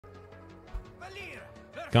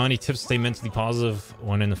Got any tips to stay mentally positive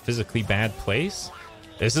when in a physically bad place?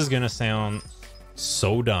 This is gonna sound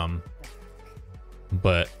so dumb,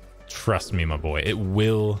 but trust me, my boy, it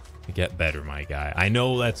will get better, my guy. I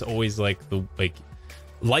know that's always like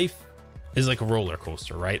life is like a roller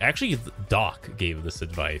coaster, right? Actually, Doc gave this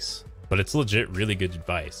advice, but it's legit really good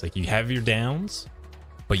advice. Like, you have your downs,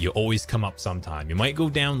 but you always come up sometime. You might go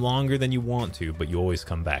down longer than you want to, but you always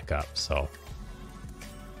come back up. So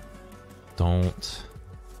don't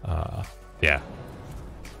yeah.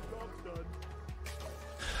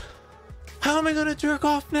 How am I gonna jerk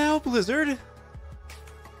off now, Blizzard?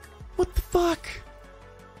 What the fuck?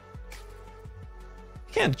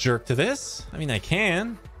 I can't jerk to this. I mean, I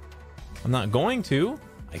can. I'm not going to.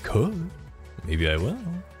 I could. Maybe I will.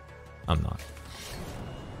 I'm not.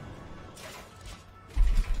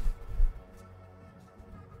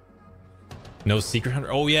 No Secret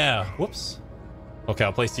Hunter. Oh, yeah. Whoops. Okay,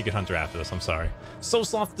 I'll play Secret Hunter after this. I'm sorry. So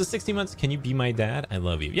Sloth to 16 months. Can you be my dad? I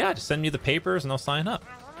love you. Yeah, just send me the papers and I'll sign up.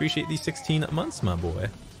 Appreciate these 16 months, my boy.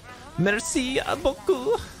 Merci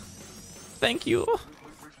beaucoup. Thank you.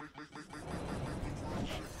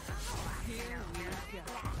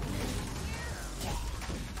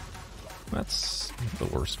 That's the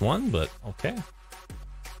worst one, but okay.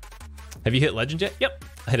 Have you hit Legend yet? Yep,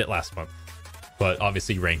 I hit it last month. But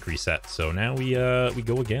obviously rank reset, so now we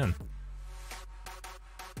go again.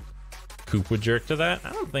 Coop would jerk to that?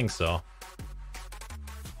 I don't think so.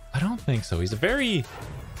 I don't think so. He's a very...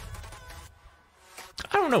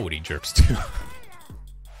 I don't know what he jerks to.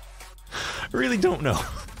 I really don't know.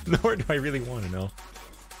 Nor do I really want to know.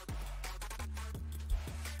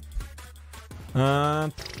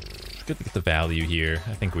 Good to get the value here.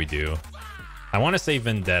 I think we do. I want to say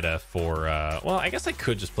Vendetta for... well, I guess I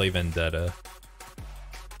could just play Vendetta.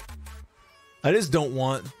 I just don't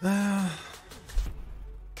want...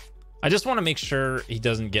 I just want to make sure he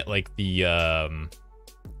doesn't get like the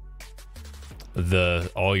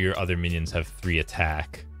all your other minions have 3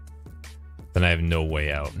 attack. Then I have no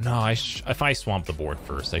way out. No, if I swamp the board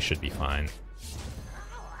first, I should be fine.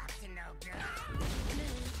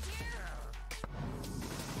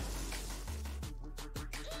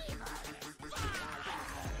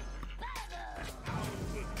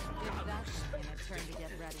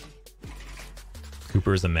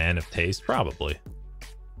 Cooper is a man of taste? Probably.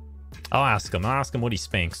 I'll ask him. I'll ask him what he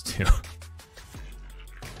spanks to.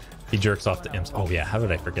 He jerks off to imps. Oh yeah, how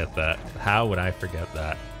did I forget that? How would I forget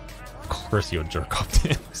that? Of course he'll jerk off to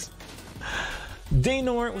imps.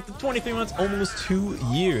 Daynor with the 23 months, almost 2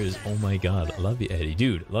 years. Oh my god, love you, Eddie.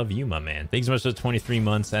 Dude, love you, my man. Thanks so much for the 23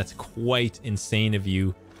 months. That's quite insane of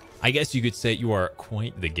you. I guess you could say you are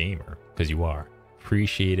quite the gamer, because you are.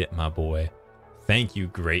 Appreciate it, my boy. Thank you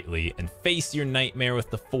greatly. And Face Your Nightmare with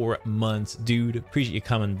the 4 months. Dude, appreciate you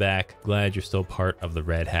coming back. Glad you're still part of the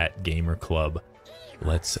Red Hat Gamer Club.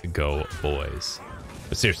 Let's go, boys.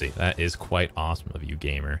 But seriously, that is quite awesome of you,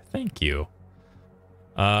 gamer. Thank you.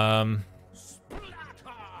 There's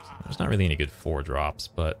not really any good 4 drops,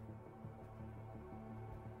 but...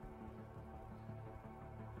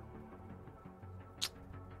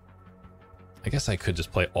 I guess I could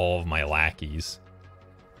just play all of my lackeys.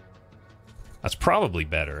 That's probably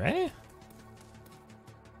better, eh?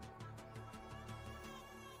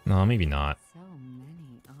 No, maybe not. So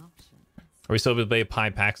many options. Are we still able to play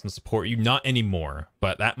pie packs and support you? Not anymore,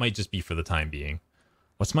 but that might just be for the time being.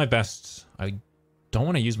 What's my best? I don't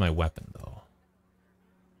want to use my weapon, though.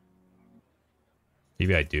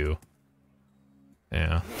 Maybe I do.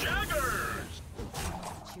 Yeah.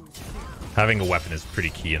 Having a weapon is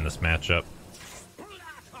pretty key in this matchup.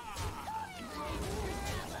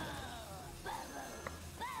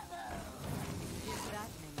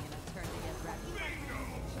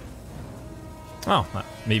 Oh,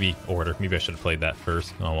 maybe order. Maybe I should have played that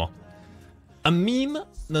first. Oh, well. A meme,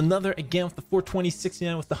 another again with the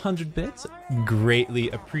 42069 with the 100 bits. Greatly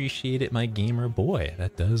appreciate it, my gamer boy.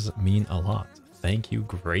 That does mean a lot. Thank you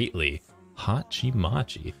greatly. Hachi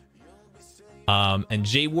Machi. And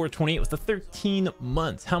JWar28 with the 13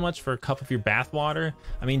 months. How much for a cup of your bathwater?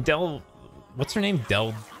 I mean, what's her name?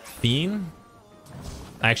 Delphine?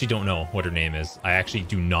 I actually don't know what her name is. I actually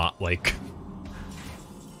do not, like...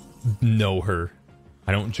 know her.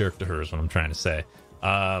 I don't jerk to her is what I'm trying to say.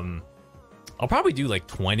 I'll probably do like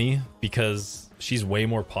 20 because she's way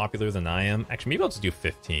more popular than I am. Actually, maybe I'll just do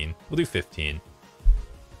 15. We'll do 15.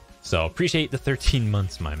 So appreciate the 13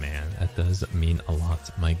 months, my man. That does mean a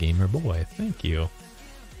lot, my gamer boy. Thank you.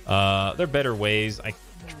 There are better ways. I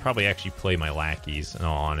should probably actually play my lackeys, in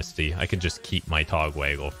all honesty. I could just keep my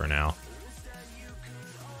Togwaggle for now.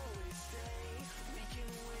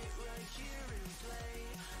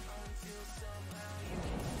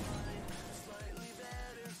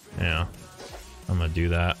 Yeah, I'm gonna do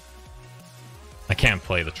that. I can't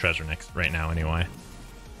play the treasure next right now anyway.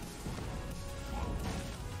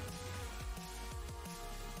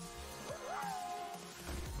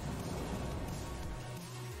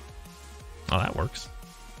 Oh, that works.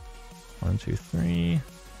 1, 2, 3.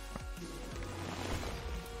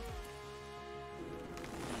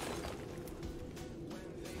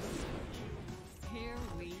 Here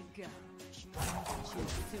we go.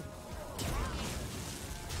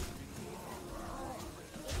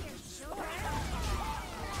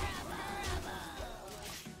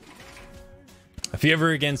 If you're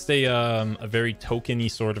ever against a very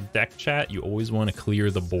tokeny sort of deck, chat, you always want to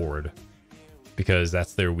clear the board, because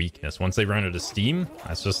that's their weakness. Once they run out of steam,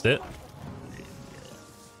 that's just it.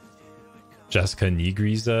 Jessica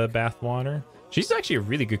Nigri's bathwater. She's actually a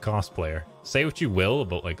really good cosplayer. Say what you will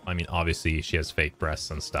about, like, I mean, obviously she has fake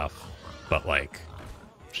breasts and stuff, but like,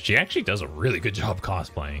 she actually does a really good job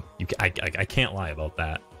cosplaying. I can't lie about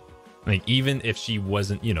that. Like, even if she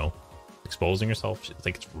wasn't, you know, exposing herself, I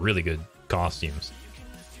think it's really good costumes.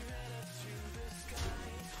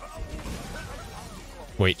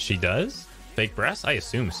 Wait, she does? Fake breasts? I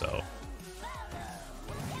assume so.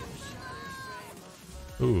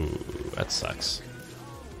 Ooh, that sucks.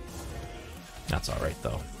 That's alright,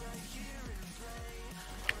 though.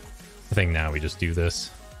 I think now we just do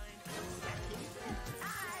this.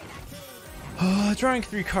 Drawing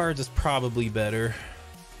 3 cards is probably better.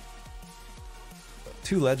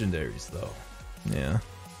 2 legendaries, though. Yeah.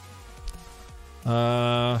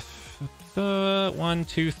 1,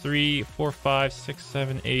 2, 3, 4, 5, 6,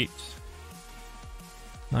 7, 8,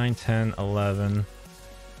 9, 10, 11.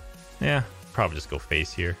 Yeah, probably just go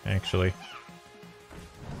face here, actually.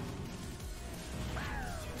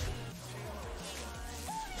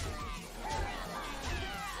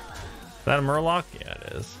 Is that a murloc? Yeah,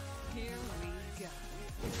 it is. Here we go.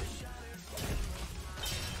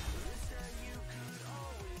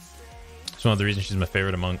 It's one of the reasons she's my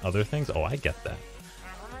favorite among other things. Oh, I get that.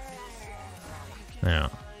 Yeah.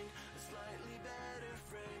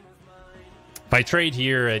 If I trade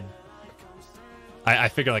here, I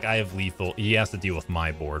figure like I have lethal. He has to deal with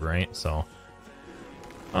my board, right? So.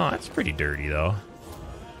 Oh, that's pretty dirty, though.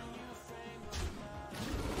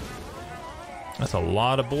 That's a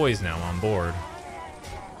lot of boys now on board.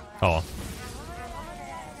 Oh.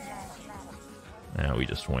 Yeah, we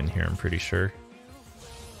just win here, I'm pretty sure.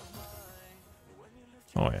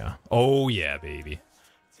 Oh, yeah. Oh, yeah, baby.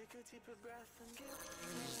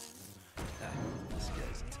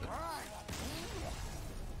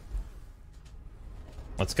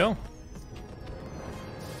 Let's go.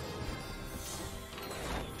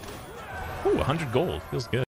 Ooh, 100 gold. Feels good.